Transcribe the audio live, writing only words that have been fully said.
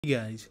Hey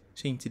guys,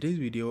 so in today's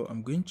video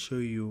I'm going to show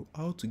you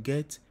how to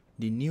get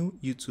the new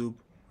YouTube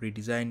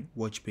redesign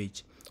watch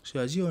page.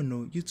 So as you all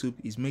know, YouTube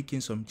is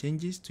making some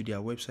changes to their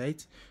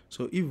website.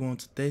 So if you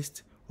want to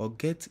test or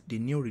get the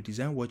new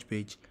redesign watch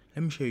page,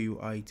 let me show you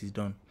how it is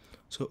done.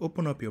 So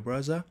open up your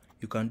browser.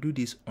 You can do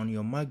this on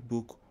your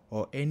MacBook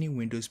or any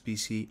Windows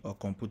PC or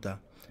computer.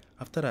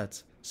 After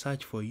that,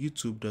 search for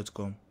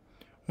youtube.com.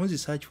 Once you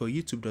search for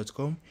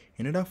youtube.com,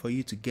 in order for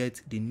you to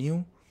get the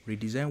new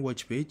redesign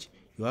watch page,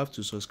 you have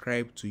to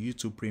subscribe to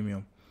YouTube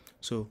Premium.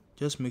 So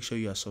just make sure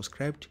you are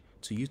subscribed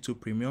to YouTube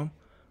Premium.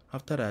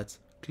 After that,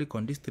 click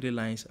on these three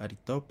lines at the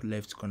top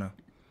left corner.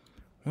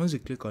 Once you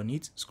click on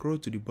it, scroll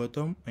to the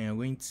bottom and you're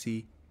going to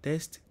see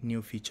Test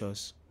New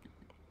Features.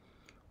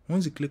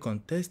 Once you click on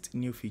Test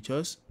New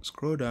Features,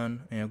 scroll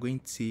down and you're going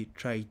to see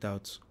Try It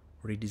Out,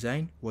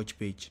 Redesign Watch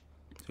Page.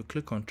 So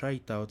click on Try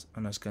It Out,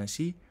 and as you can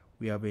see,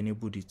 we have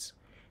enabled it.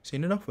 So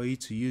in order for you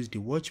to use the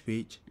watch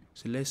page,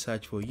 so let's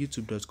search for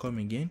youtube.com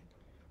again.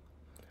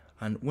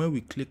 And when we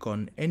click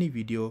on any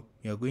video,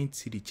 you're going to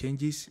see the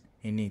changes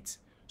in it.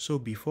 So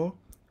before,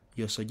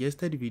 your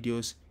suggested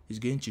videos is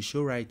going to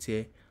show right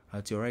here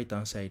at your right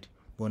hand side.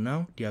 But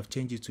now they have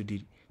changed it to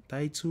the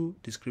title,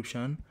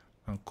 description,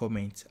 and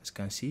comment, as you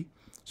can see.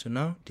 So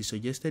now the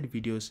suggested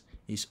videos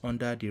is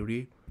under the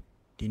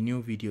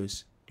new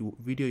videos, the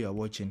video you're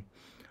watching.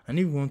 And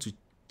if you want to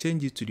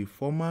change it to the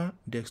former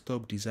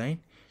desktop design,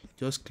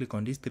 just click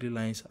on these three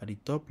lines at the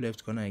top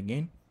left corner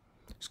again,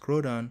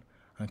 scroll down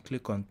and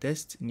click on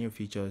Test New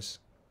Features.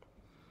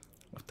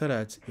 After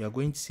that, you are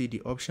going to see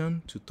the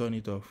option to turn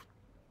it off.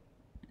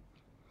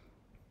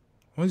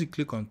 Once you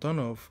click on turn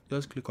off,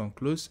 just click on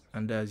close,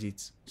 and that's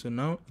it. So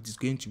now it is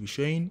going to be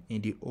showing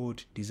in the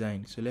old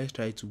design. So let's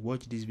try to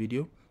watch this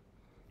video.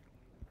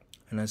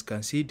 And as you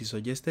can see, the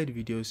suggested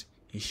videos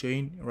is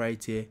showing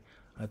right here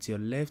at your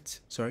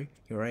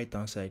right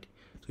hand side.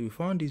 So if you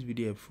found this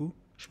video helpful,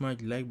 smash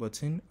the like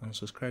button and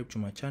subscribe to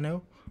my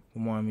channel for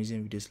more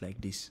amazing videos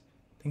like this.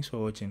 Thanks for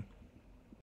watching.